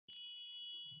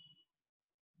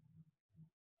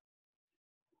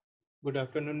Good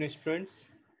afternoon, students.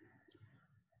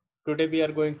 Today we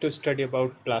are going to study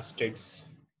about plastids.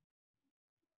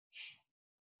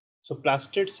 So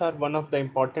plastids are one of the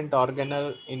important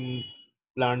organelle in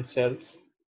plant cells.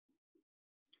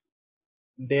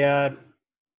 They are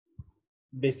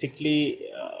basically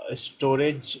a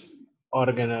storage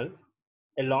organelle.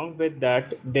 Along with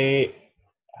that, they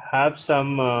have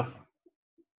some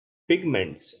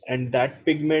pigments, and that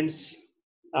pigments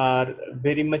are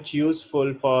very much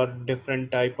useful for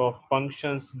different type of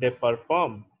functions they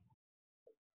perform,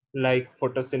 like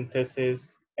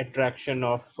photosynthesis, attraction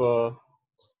of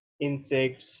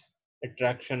insects,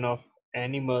 attraction of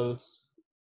animals.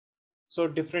 So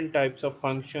different types of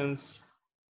functions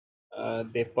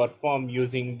they perform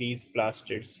using these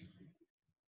plastids.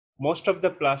 Most of the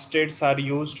plastids are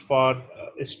used for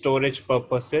storage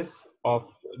purposes of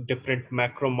different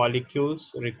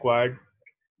macromolecules required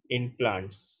in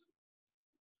plants.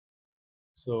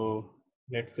 So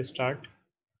let's start.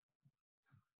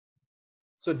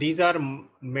 So these are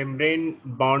membrane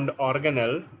bound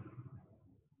organelle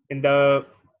in the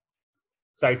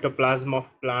cytoplasm of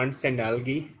plants and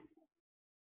algae,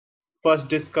 first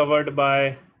discovered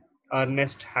by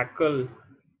Ernest Haeckel,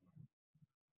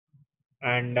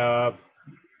 and a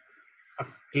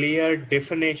clear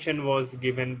definition was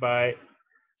given by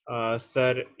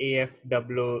Sir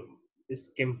A.F.W.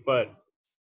 Skimper.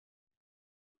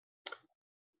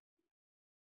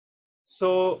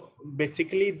 So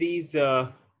basically these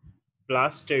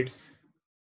plastids,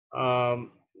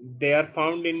 um, they are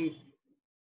found in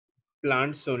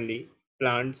plants only,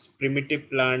 plants, primitive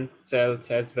plant cells,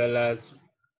 as well as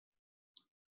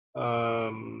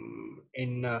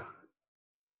in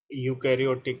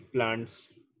eukaryotic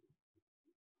plants.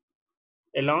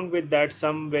 Along with that,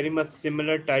 some very much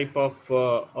similar type of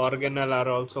organelle are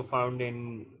also found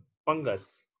in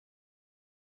fungus.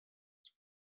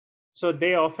 So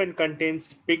they often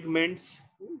contains pigments.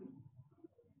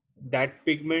 That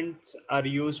pigments are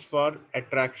used for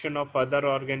attraction of other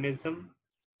organism.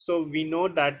 So we know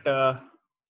that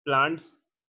plants,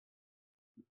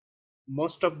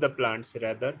 most of the plants,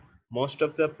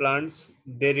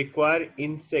 they require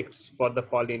insects for the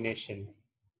pollination.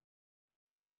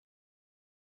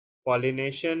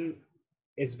 Pollination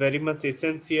is very much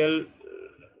essential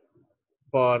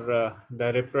for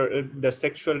the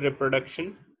sexual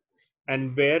reproduction.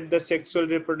 And where the sexual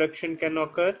reproduction can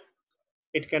occur,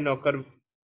 it can occur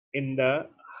in the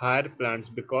higher plants,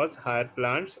 because higher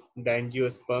plants, the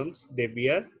angiosperms, they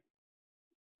bear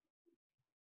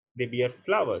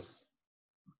flowers,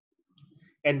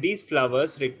 and these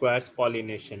flowers requires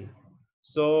pollination.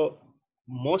 So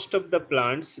most of the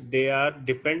plants, they are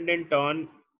dependent on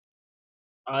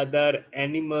other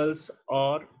animals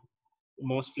or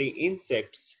mostly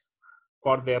insects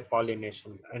for their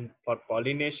pollination. And for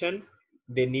pollination,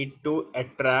 they need to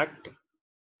attract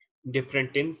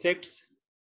different insects,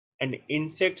 and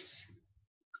insects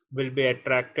will be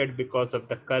attracted because of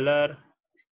the color,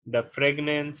 the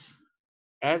fragrance,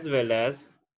 as well as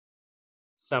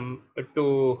some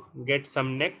to get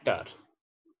some nectar.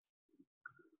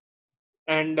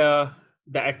 And the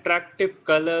attractive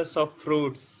colors of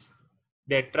fruits,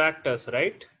 they attract us,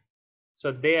 right?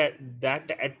 So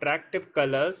that attractive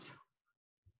colors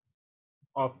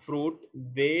of fruit,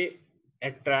 they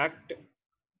attract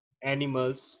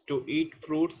animals to eat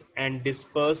fruits and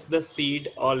disperse the seed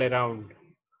all around,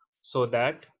 so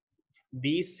that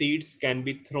these seeds can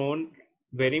be thrown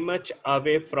very much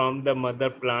away from the mother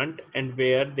plant, and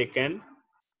where they can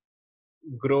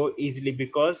grow easily.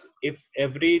 Because if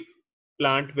every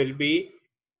plant will be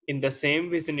in the same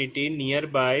vicinity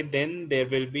nearby, then there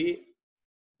will be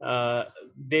uh,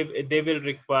 they will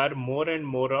require more and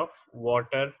more of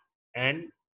water and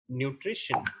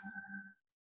nutrition.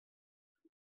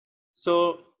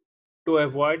 So to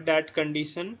avoid that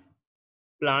condition,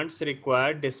 plants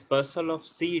require dispersal of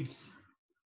seeds,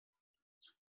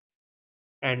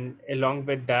 and along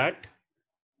with that,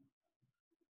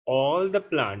 all the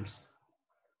plants,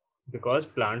 because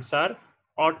plants are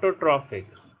autotrophic.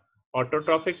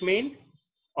 Autotrophic mean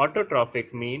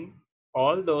Autotrophic mean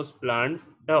all those plants,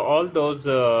 all those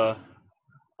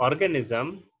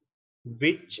organism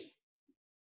which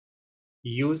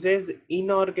uses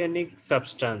inorganic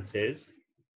substances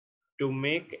to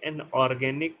make an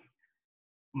organic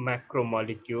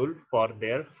macromolecule for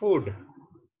their food.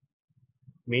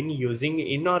 Mean using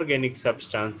inorganic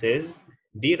substances,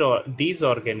 these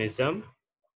organisms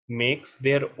makes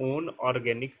their own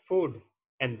organic food,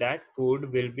 and that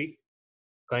food will be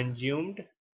consumed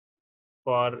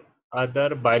for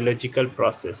other biological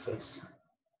processes.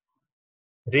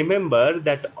 Remember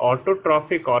that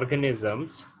autotrophic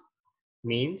organisms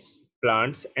means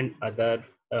plants and other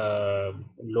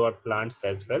lower plants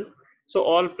as well. So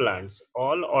all plants,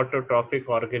 all autotrophic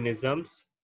organisms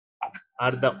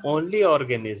are the only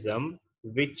organism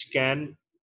which can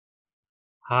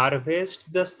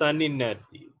harvest the sun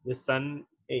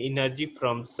energy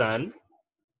from sun,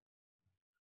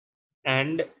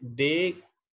 and they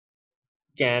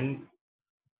can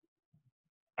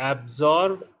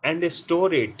absorb and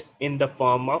store it in the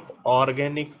form of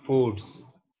organic foods.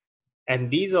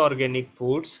 And these organic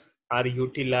foods are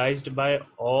utilized by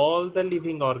all the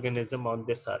living organisms on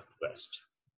this earth crust.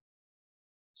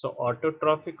 So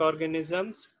autotrophic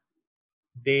organisms,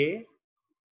 they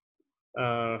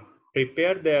uh,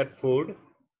 prepare their food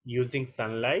using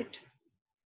sunlight,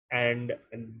 and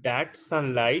that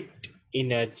sunlight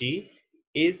energy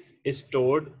is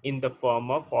stored in the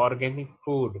form of organic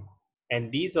food,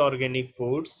 and these organic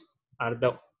foods are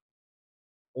the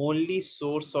only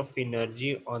source of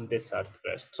energy on this earth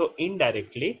crust. So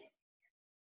indirectly,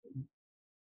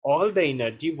 all the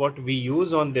energy what we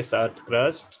use on this earth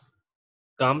crust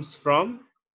comes from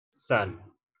sun.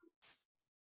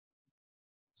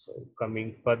 So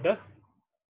coming further,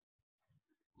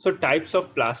 so types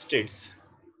of plastids.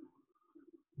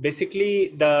 Basically,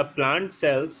 the plant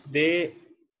cells,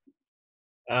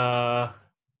 uh,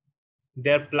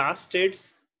 their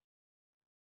plastids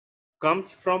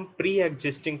comes from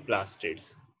pre-existing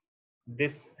plastids.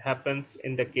 This happens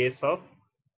in the case of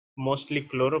mostly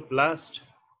chloroplast,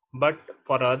 but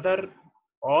for other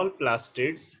all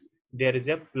plastids there is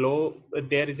a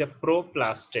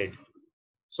proplastid.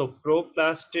 So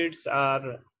proplastids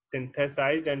are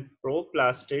synthesized, and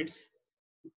proplastids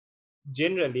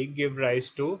generally give rise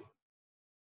to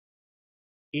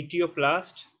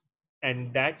etioplast,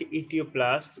 and that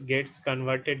etioplast gets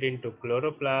converted into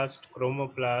chloroplast,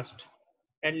 chromoplast,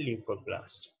 and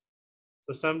leucoplast.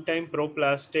 So sometimes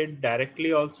proplastid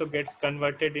directly also gets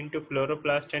converted into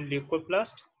chloroplast and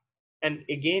leucoplast, and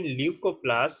again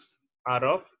leucoplasts are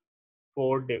of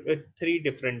three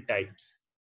different types.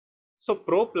 So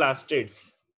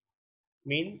proplastids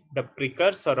mean the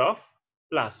precursor of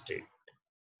plastid.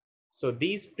 So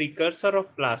these precursor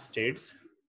of plastids,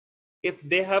 if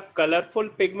they have colorful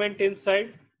pigment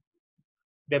inside,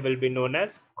 they will be known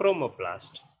as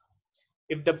chromoplast.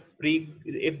 If the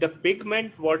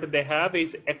pigment what they have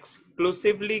is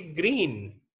exclusively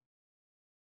green,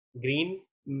 green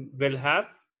will have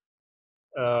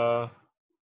uh,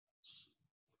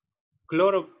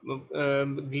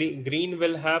 green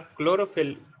will have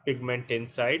chlorophyll pigment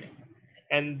inside,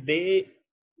 and they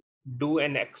do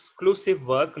an exclusive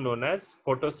work known as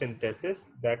photosynthesis,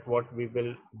 that what we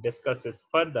will discuss is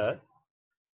further.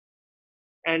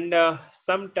 And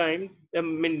sometimes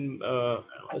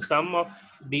some of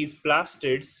these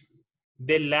plastids,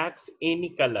 they lacks any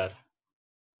color,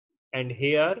 and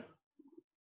here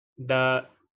the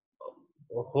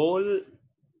whole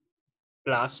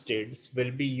plastids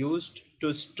will be used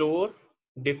to store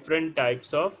different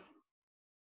types of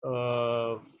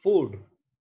food,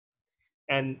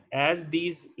 and as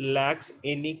these lacks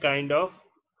any kind of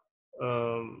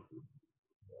um,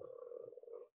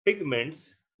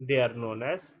 pigments, they are known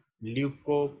as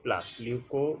leucoplast,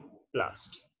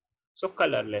 so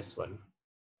colorless one.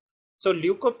 So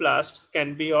leucoplasts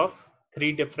can be of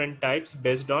three different types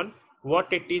based on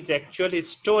what it is actually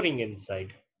storing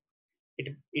inside.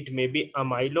 It may be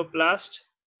amyloplast,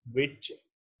 which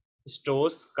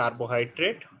stores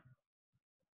carbohydrate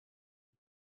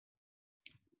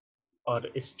or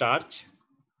starch.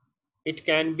 It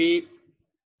can be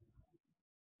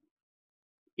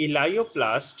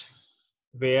elioplast,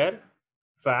 where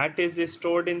fat is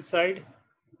stored inside.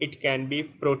 It can be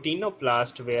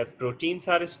proteinoplast, where proteins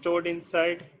are stored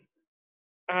inside.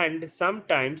 And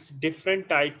sometimes different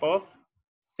type of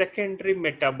secondary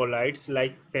metabolites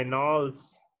like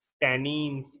phenols,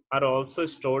 tannins are also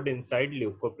stored inside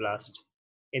leucoplast.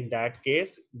 In that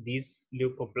case, these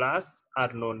leucoplasts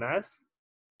are known as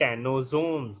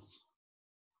tannosomes.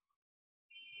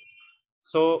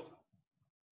 So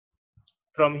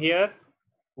from here,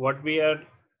 what we are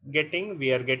getting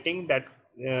that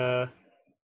uh,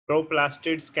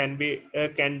 proplastids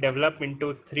can develop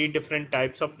into three different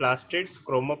types of plastids: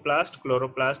 chromoplast,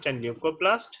 chloroplast, and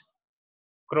leucoplast.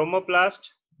 Chromoplast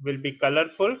will be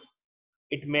colorful.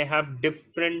 It may have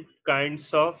different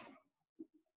kinds of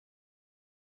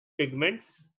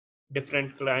pigments,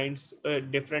 different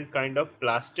kind of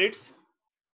plastids,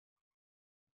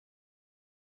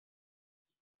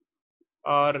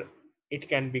 or it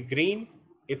can be green.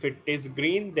 If it is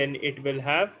green, then it will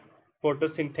have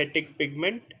photosynthetic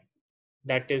pigment,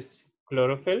 that is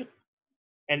chlorophyll.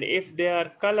 And if they are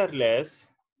colorless,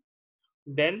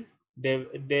 then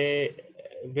They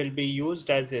will be used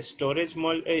as a storage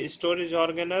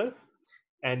organelle,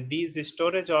 and these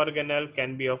storage organelle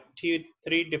can be of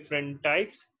three different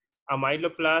types: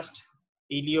 amyloplast,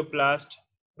 elioplast,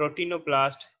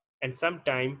 proteinoplast, and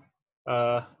sometimes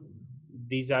uh,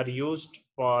 these are used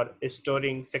for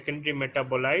storing secondary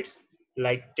metabolites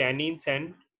like tannins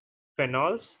and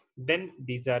phenols. Then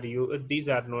these are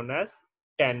known as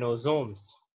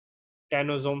tannosomes.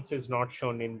 Tannosomes is not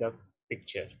shown in the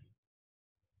picture.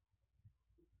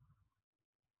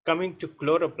 Coming to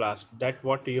chloroplast, that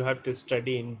what you have to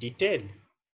study in detail.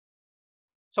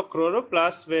 So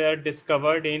chloroplasts were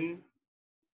discovered in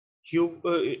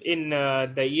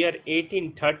the year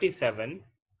 1837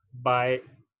 by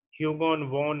Hugo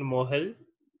von Mohl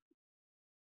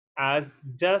as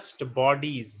just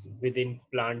bodies within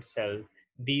plant cell.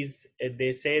 These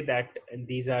they say that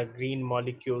these are green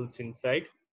molecules inside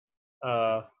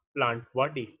plant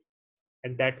body,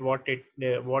 and that what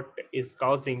is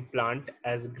causing plant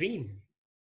as green.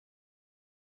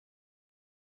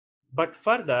 But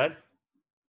further,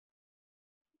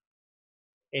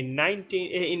 in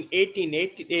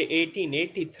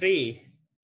 1883,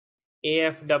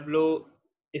 AFW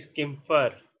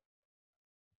Skimfer.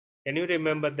 Can you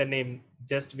remember the name?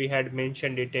 Just we had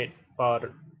mentioned it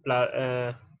for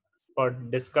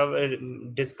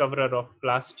discoverer of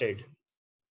plastid.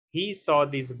 He saw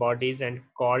these bodies and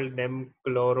called them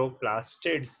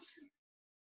chloroplastids.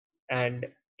 And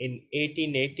in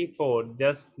 1884,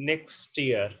 just next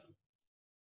year,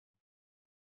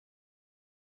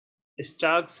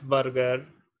 Starksburger,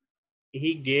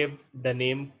 he gave the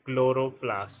name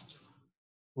chloroplasts,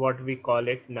 what we call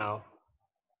it now.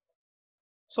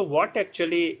 So what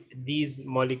actually these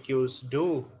molecules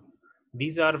do?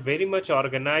 These are very much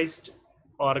organized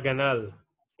organelle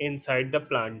inside the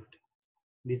plant.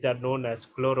 These are known as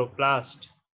chloroplast.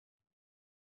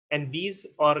 And these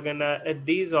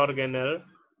organelle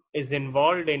is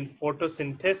involved in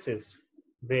photosynthesis,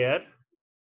 where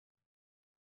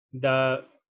the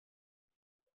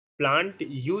plant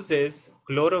uses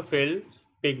chlorophyll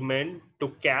pigment to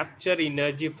capture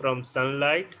energy from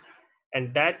sunlight,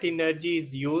 and that energy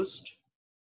is used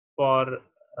for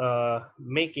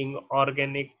making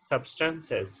organic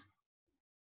substances.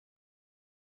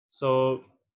 So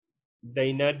the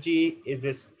energy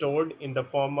is stored in the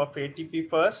form of ATP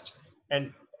first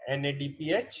and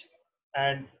NADPH,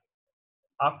 and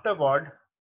afterward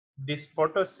this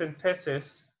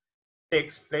photosynthesis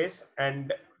takes place,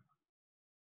 and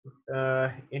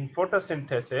in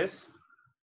photosynthesis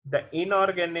the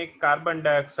inorganic carbon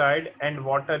dioxide and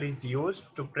water is used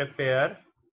to prepare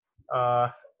uh,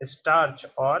 starch,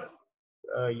 or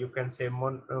you can say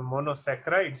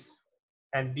monosaccharides,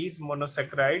 and these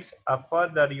monosaccharides are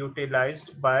further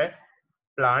utilized by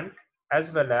plant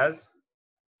as well as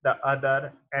the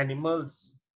other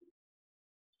animals.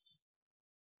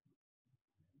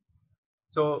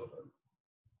 So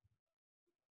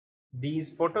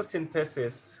these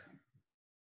photosynthesis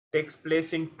takes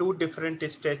place in two different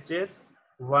stages: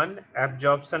 one,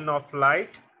 absorption of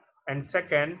light, and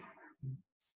second,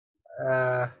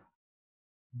 uh,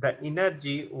 the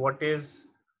energy what is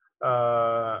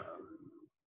uh,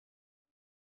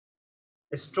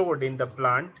 stored in the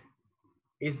plant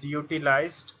is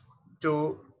utilized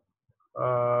to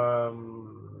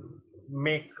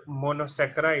make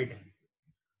monosaccharide.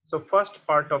 So first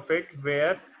part of it,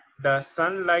 where the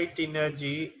sunlight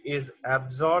energy is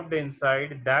absorbed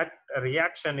inside, that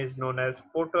reaction is known as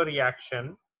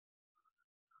photoreaction,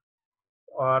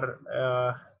 or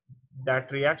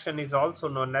that reaction is also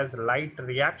known as light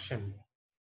reaction.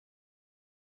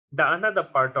 The another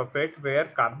part of it, where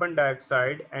carbon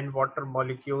dioxide and water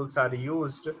molecules are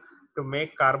used to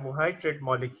make carbohydrate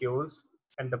molecules,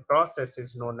 and the process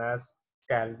is known as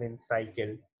Calvin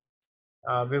cycle.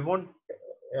 We won't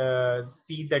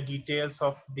see the details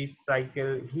of this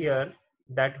cycle here,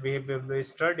 that we will be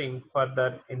studying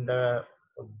further in the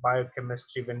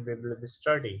biochemistry when we will be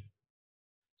studying.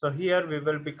 So here we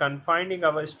will be confining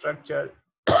our structure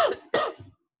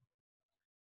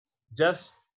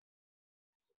just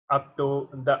up to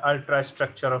the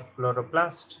ultrastructure of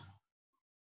chloroplast.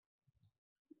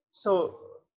 So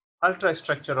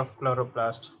ultrastructure of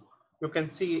chloroplast, you can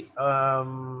see a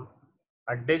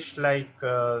dish like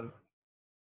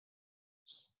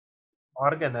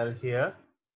organelle here.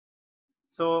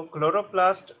 So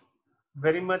chloroplast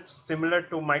very much similar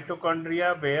to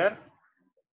mitochondria, where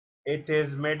it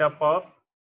is made up of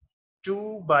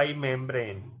two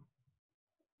bimembranous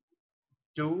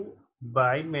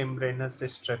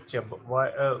structure.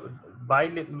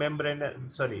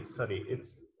 Bimembranous, sorry,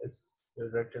 it's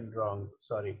written wrong.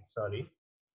 Sorry.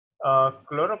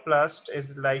 Chloroplast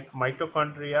is like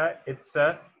mitochondria. It's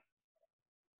a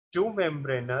two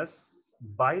membranous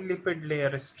bilipid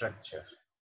layer structure.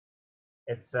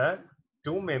 It's a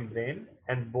two membrane,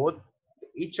 and both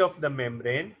each of the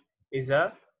membrane is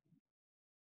a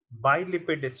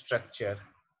bilipid structure,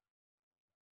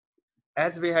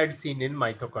 as we had seen in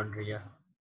mitochondria.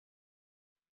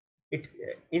 It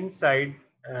inside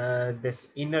this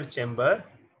inner chamber,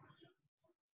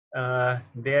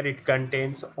 there it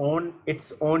contains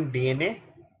its own DNA,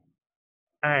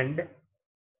 and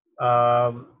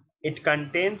it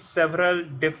contains several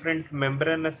different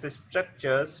membranous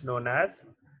structures known as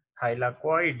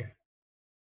thylakoid.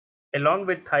 Along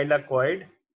with thylakoid,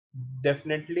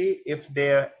 definitely if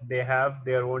they have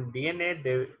their own DNA,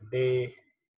 they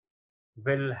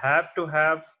will have to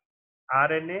have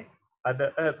RNA,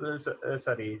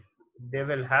 sorry, they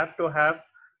will have to have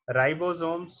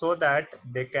ribosomes so that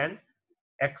they can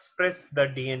express the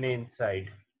DNA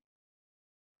inside.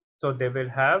 So they will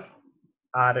have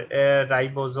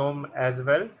ribosome as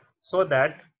well, so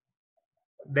that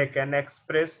they can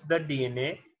express the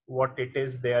DNA what it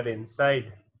is there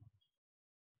inside.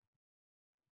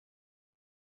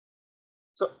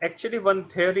 So actually one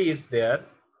theory is there.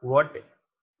 What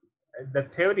the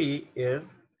theory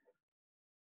is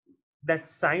that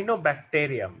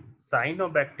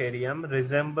cyanobacterium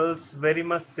resembles very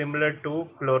much similar to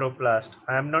chloroplast.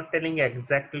 I am not telling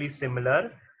exactly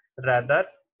similar, rather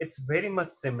it's very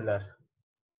much similar.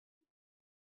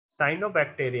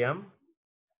 Cyanobacterium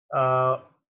uh,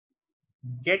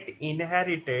 get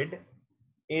inherited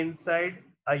inside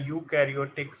a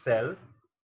eukaryotic cell,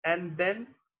 and then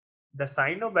the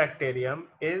cyanobacterium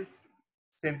is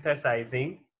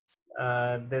synthesizing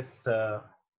this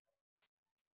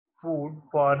food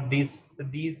for these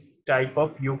type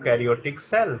of eukaryotic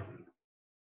cell.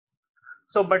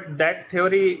 So but that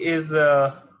theory is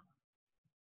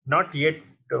not yet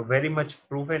very much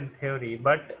proven theory,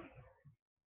 but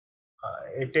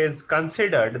it is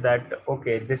considered that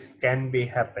okay, this can be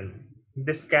happen,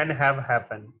 this can have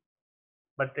happened,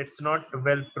 but it's not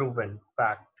well proven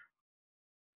fact.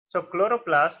 So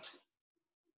chloroplast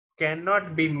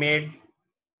cannot be made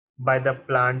by the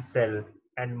plant cell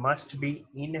and must be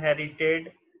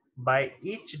inherited by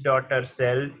each daughter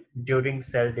cell during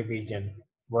cell division.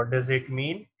 What does it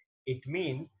mean? It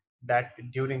means that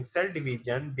during cell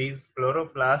division, these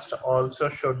chloroplasts also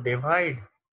should divide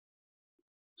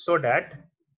so that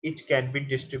each can be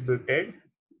distributed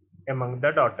among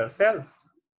the daughter cells.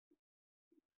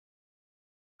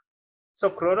 So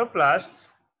chloroplasts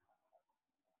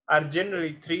are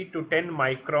generally 3 to 10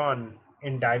 micron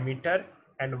in diameter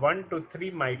and 1 to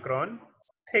 3 micron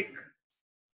thick.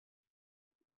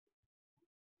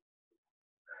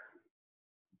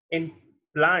 In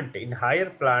higher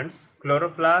plants,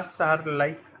 chloroplasts are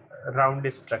like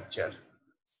round structure.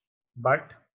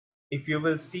 But if you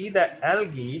will see the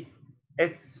algae,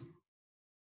 it's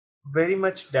very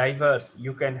much diverse.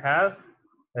 You can have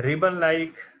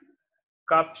ribbon-like,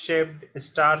 cup-shaped,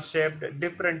 star-shaped,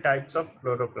 different types of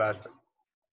chloroplasts.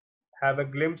 Have a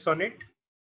glimpse on it.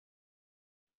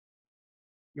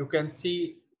 You can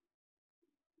see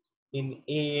in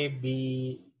A,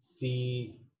 B,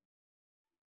 C,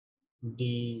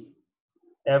 D,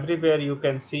 everywhere you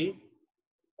can see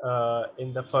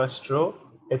in the first row,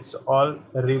 it's all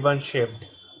ribbon shaped.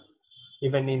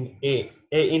 Even in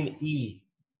in E.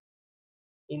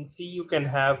 In C you can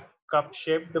have cup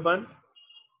shaped one,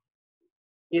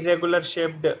 irregular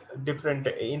shaped different.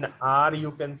 In R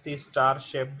you can see star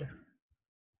shaped.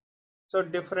 So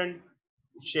different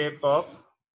shape of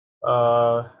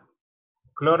uh,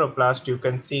 chloroplast you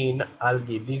can see in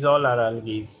algae. These all are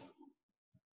algae.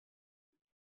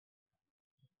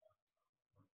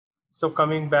 So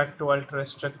coming back to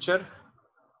ultrastructure,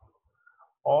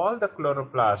 all the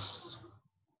chloroplasts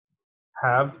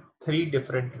have three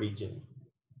different regions.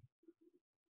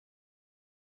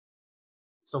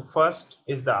 So first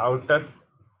is the outer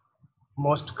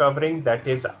most covering, that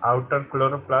is outer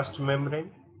chloroplast membrane,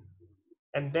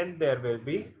 and then there will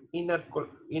be inner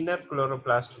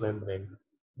chloroplast membrane.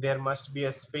 There must be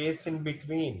a space in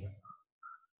between,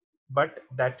 but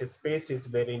that space is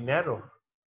very narrow,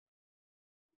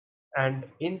 and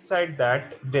inside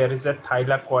that there is a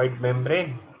thylakoid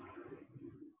membrane.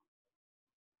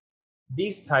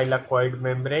 These thylakoid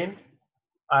membrane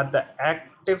are the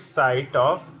active site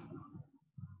of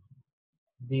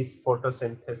these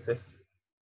photosynthesis.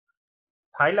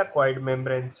 Thylakoid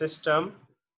membrane system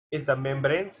is the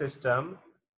membrane system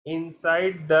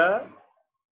inside the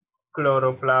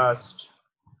chloroplast,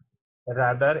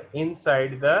 rather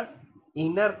inside the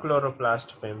inner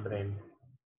chloroplast membrane.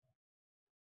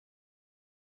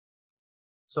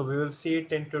 So we will see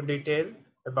it into detail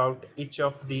about each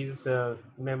of these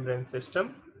membrane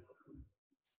system.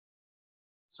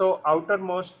 So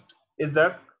outermost is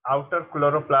the outer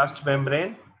chloroplast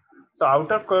membrane. So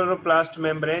outer chloroplast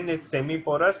membrane is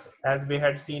semi-porous, as we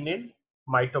had seen in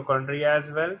mitochondria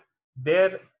as well.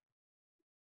 There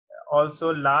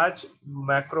also large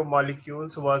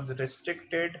macromolecules was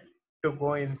restricted to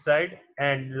go inside,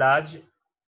 and large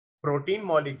protein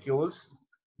molecules,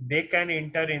 they can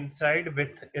enter inside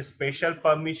with a special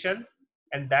permission,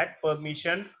 and that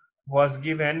permission was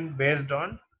given based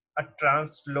on a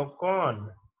translocon.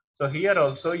 So here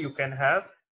also you can have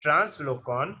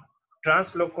translocon.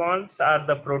 Translocons are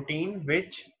the protein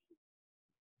which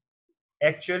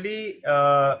actually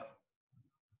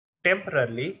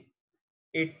temporarily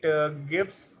it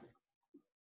gives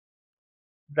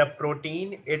the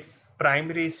protein its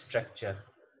primary structure.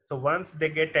 So once they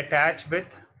get attached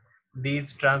with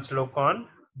these translocon,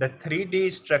 the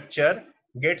 3D structure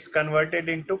gets converted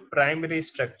into primary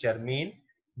structure, mean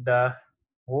the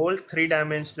whole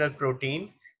three-dimensional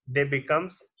protein, they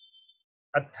becomes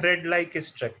a thread-like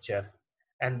structure,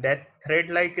 and that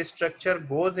thread-like structure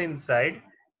goes inside,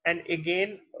 and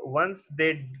again once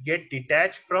they get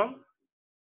detached from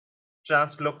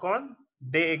translocon,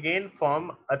 they again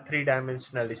form a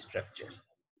three-dimensional structure.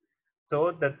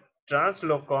 So the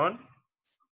translocon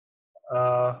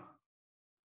uh,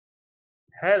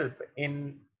 help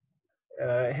in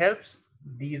helps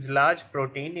these large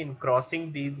protein in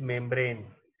crossing these membrane,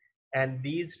 and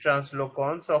these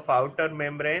translocons of outer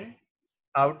membrane,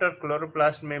 outer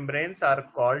chloroplast membranes are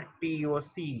called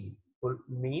TOC,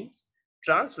 means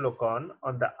translocon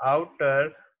on the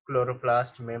outer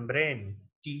chloroplast membrane,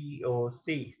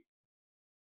 TOC.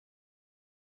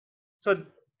 So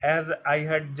as I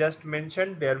had just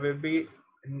mentioned, there will be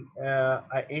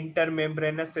a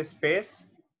intermembranous space,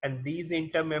 and these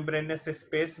intermembranous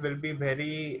space will be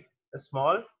very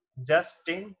small, just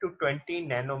 10 to 20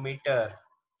 nanometer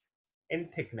in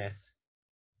thickness.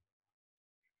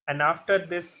 And after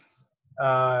this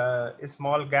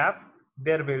small gap,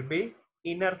 there will be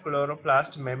inner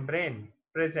chloroplast membrane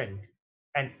present.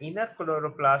 And inner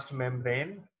chloroplast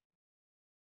membrane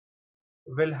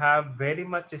will have very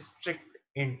much strict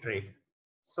entry.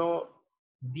 So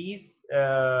these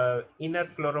inner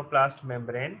chloroplast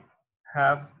membrane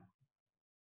have,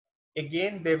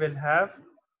 again they will have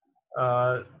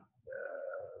uh,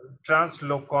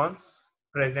 translocons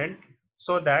present,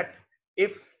 so that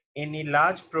if any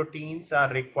large proteins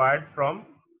are required from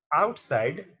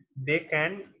outside, they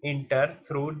can enter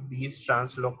through these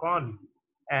translocon,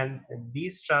 and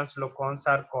these translocons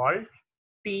are called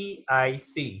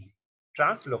TIC,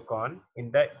 translocon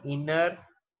in the inner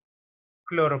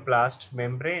chloroplast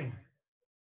membrane.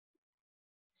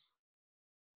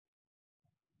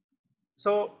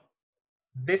 So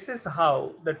this is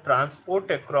how the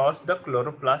transport across the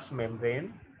chloroplast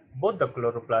membrane, both the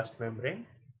chloroplast membrane,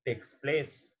 takes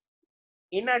place.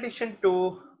 In addition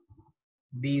to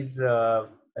these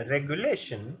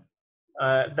regulation,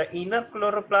 the inner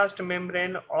chloroplast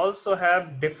membrane also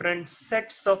have different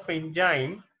sets of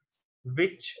enzyme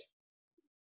which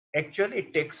actually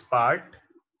takes part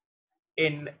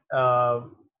in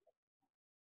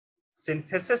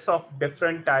synthesis of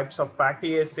different types of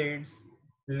fatty acids,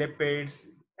 lipids,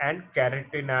 and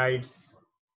carotenoids.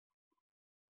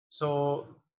 So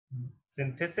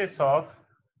synthesis of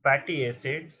fatty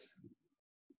acids,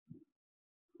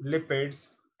 lipids,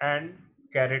 and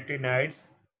carotenoids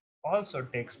also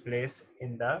takes place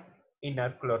in the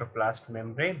inner chloroplast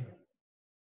membrane.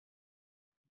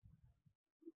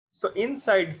 So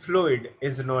inside fluid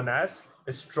is known as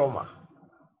stroma.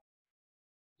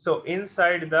 So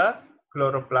inside the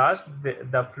chloroplast,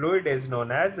 the fluid is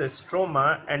known as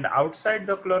stroma, and outside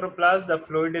the chloroplast, the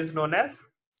fluid is known as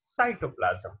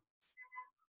cytoplasm.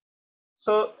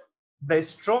 So the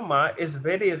stroma is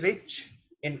very rich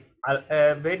in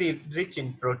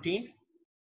protein.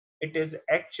 It is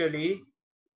actually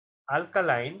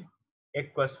alkaline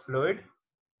aqueous fluid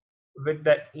with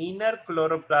the inner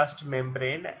chloroplast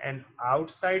membrane, and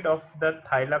outside of the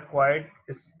thylakoid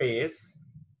space,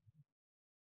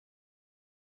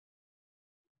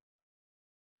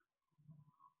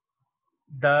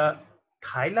 the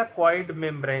thylakoid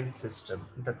membrane system,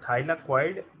 the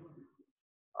thylakoid,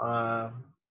 uh,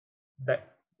 the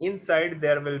inside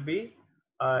there will be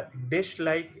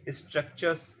dish-like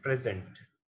structures present,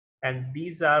 and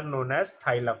these are known as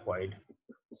thylakoid.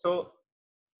 So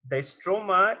the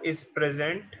stroma is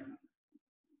present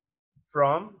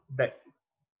from the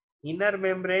inner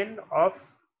membrane of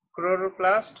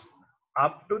chloroplast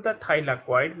up to the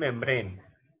thylakoid membrane.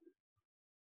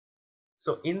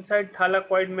 So inside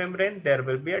thylakoid membrane there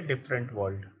will be a different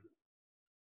world.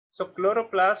 So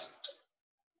chloroplast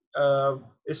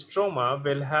stroma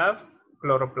will have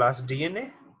chloroplast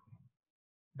DNA,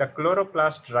 the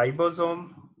chloroplast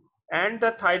ribosome, and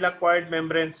the thylakoid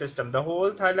membrane system. The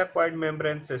whole thylakoid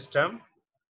membrane system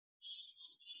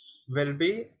will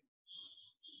be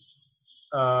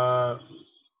uh,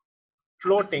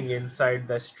 floating inside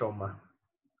the stroma,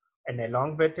 and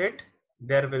along with it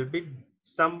there will be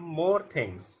some more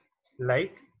things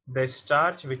like the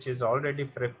starch which is already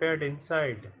prepared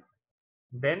inside,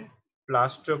 then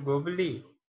plastoglobuli.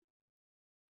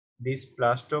 These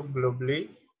plastoglobuli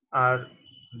are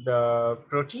the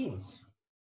proteins,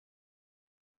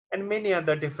 and many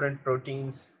other different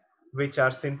proteins which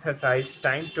are synthesized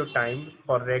time to time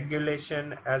for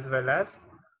regulation as well as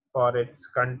for its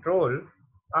control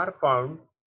are found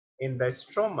in the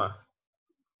stroma.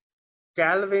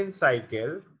 Calvin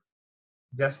cycle,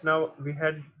 just now we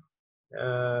had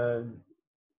uh,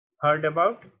 heard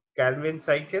about Calvin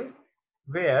cycle,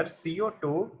 where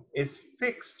CO2 is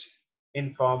fixed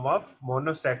in form of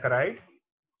monosaccharide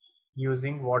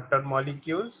using water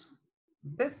molecules.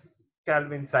 This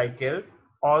Calvin cycle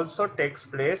also takes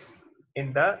place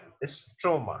in the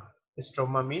stroma.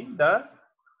 Stroma means the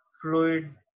fluid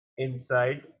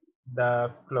inside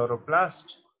the chloroplast.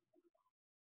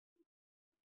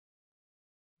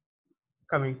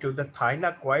 Coming to the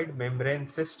thylakoid membrane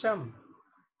system.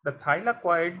 The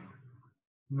thylakoid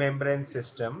membrane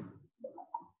system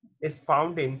is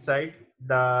found inside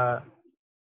the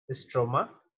stroma,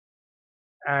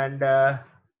 and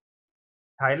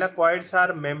thylakoids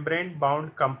are membrane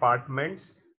bound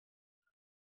compartments,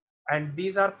 and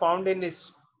these are found in a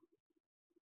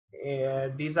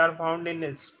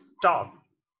stock,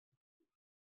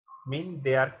 mean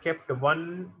they are kept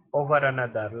one over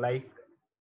another, like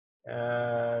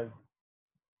uh,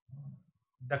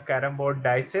 the carom board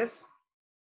dices.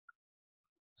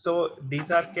 So these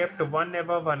are kept one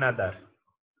above another.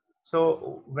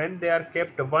 So when they are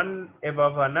kept one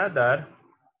above another,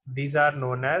 these are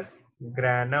known as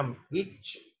granum.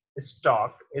 Each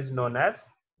stalk is known as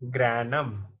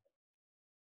granum.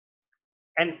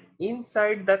 And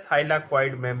inside the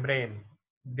thylakoid membrane,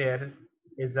 there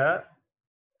is a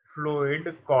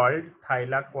fluid called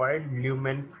thylakoid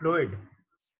lumen fluid.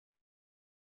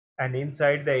 And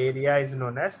inside the area is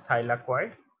known as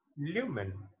thylakoid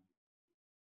lumen.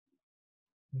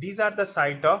 These are the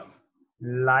site of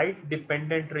light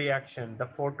dependent reaction, the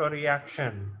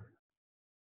photoreaction,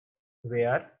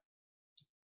 where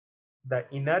the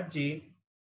energy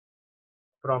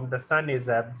from the sun is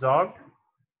absorbed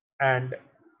and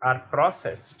are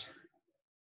processed.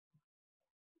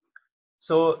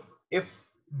 So if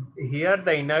here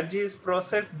the energy is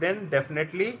processed, then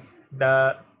definitely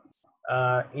the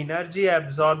energy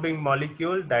absorbing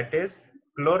molecule, that is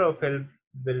chlorophyll,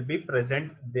 will be present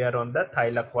there on the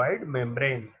thylakoid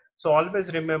membrane. So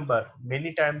always remember,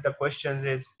 many times the questions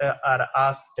are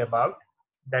asked about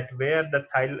that where the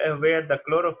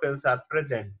chlorophylls are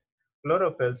present.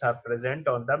 Chlorophylls are present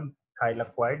on the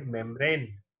thylakoid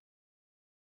membrane,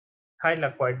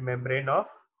 thylakoid membrane of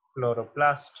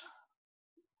chloroplast.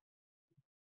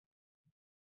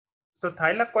 So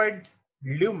thylakoid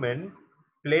lumen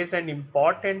plays an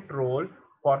important role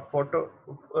for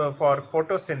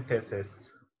photosynthesis,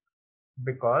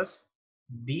 because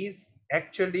these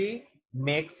actually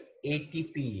makes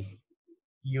ATP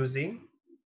using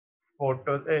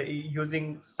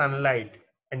using sunlight,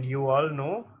 and you all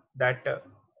know that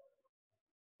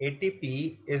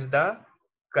ATP is the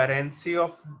currency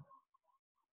of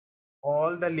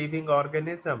all the living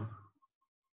organism.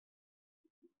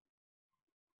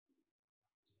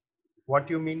 What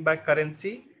you mean by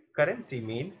currency? Currency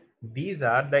mean these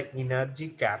are the energy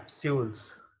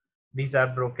capsules. These are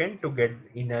broken to get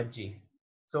energy.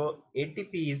 So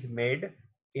ATP is made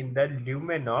in the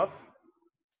lumen of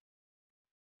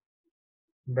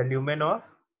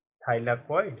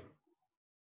thylakoid.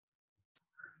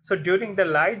 So during the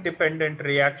light dependent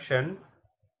reaction,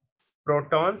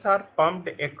 protons are pumped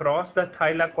across the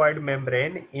thylakoid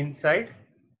membrane inside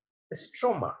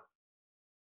stroma.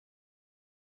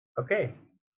 Okay,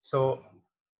 so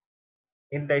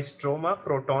in the stroma,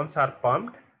 protons are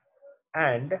pumped,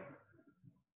 and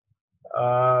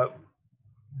uh,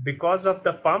 because of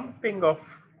the pumping of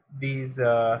these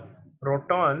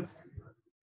protons,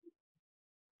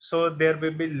 so there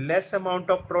will be less amount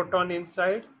of proton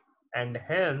inside, and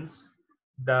hence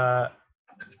the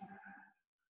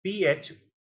pH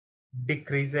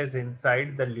decreases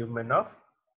inside the lumen of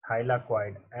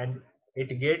thylakoid, and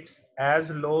it gets as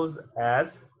low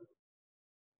as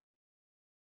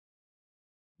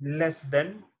less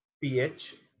than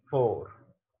pH 4.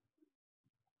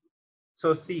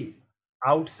 So see,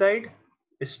 outside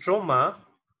stroma,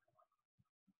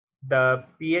 the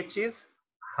pH is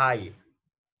high.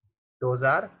 Those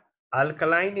are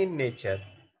alkaline in nature,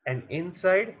 and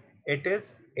inside it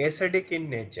is acidic in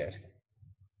nature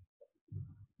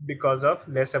because of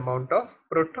less amount of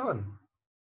proton.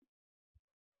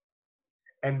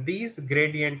 And these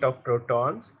gradient of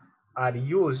protons are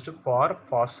used for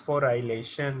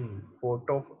phosphorylation.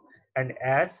 And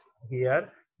as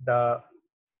here the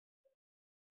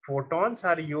photons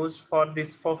are used for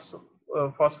this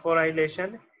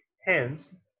phosphorylation,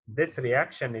 hence this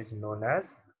reaction is known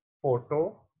as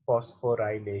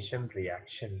photophosphorylation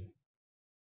reaction.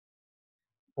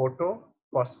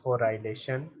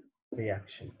 Photophosphorylation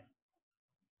reaction.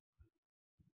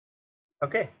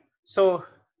 Okay, so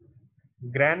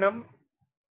granum,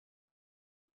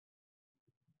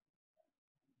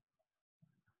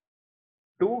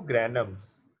 two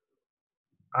granums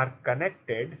are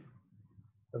connected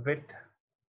with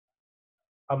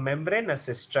a membranous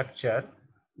structure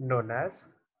known as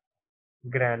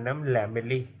granum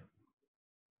lamellae.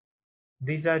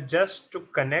 These are just to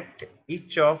connect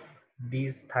each of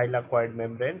these thylakoid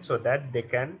membranes so that they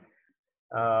can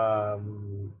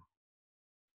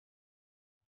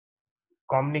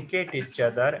communicate each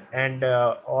other, and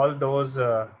all those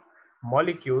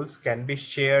molecules can be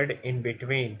shared in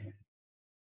between.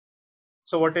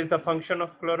 So what is the function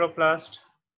of chloroplast?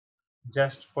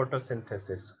 Just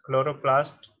photosynthesis.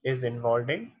 Chloroplast is involved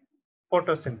in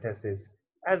photosynthesis,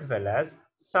 as well as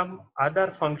some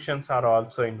other functions are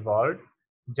also involved.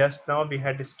 Just now we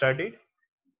had studied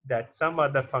that some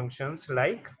other functions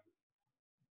like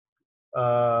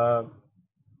uh,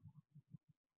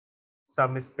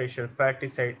 some special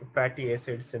fatty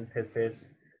acid synthesis,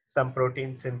 some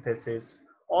protein synthesis,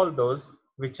 all those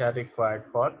which are required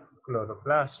for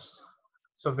chloroplasts.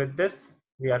 So with this,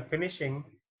 we are finishing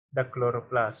the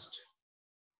chloroplast.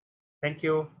 Thank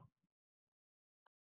you.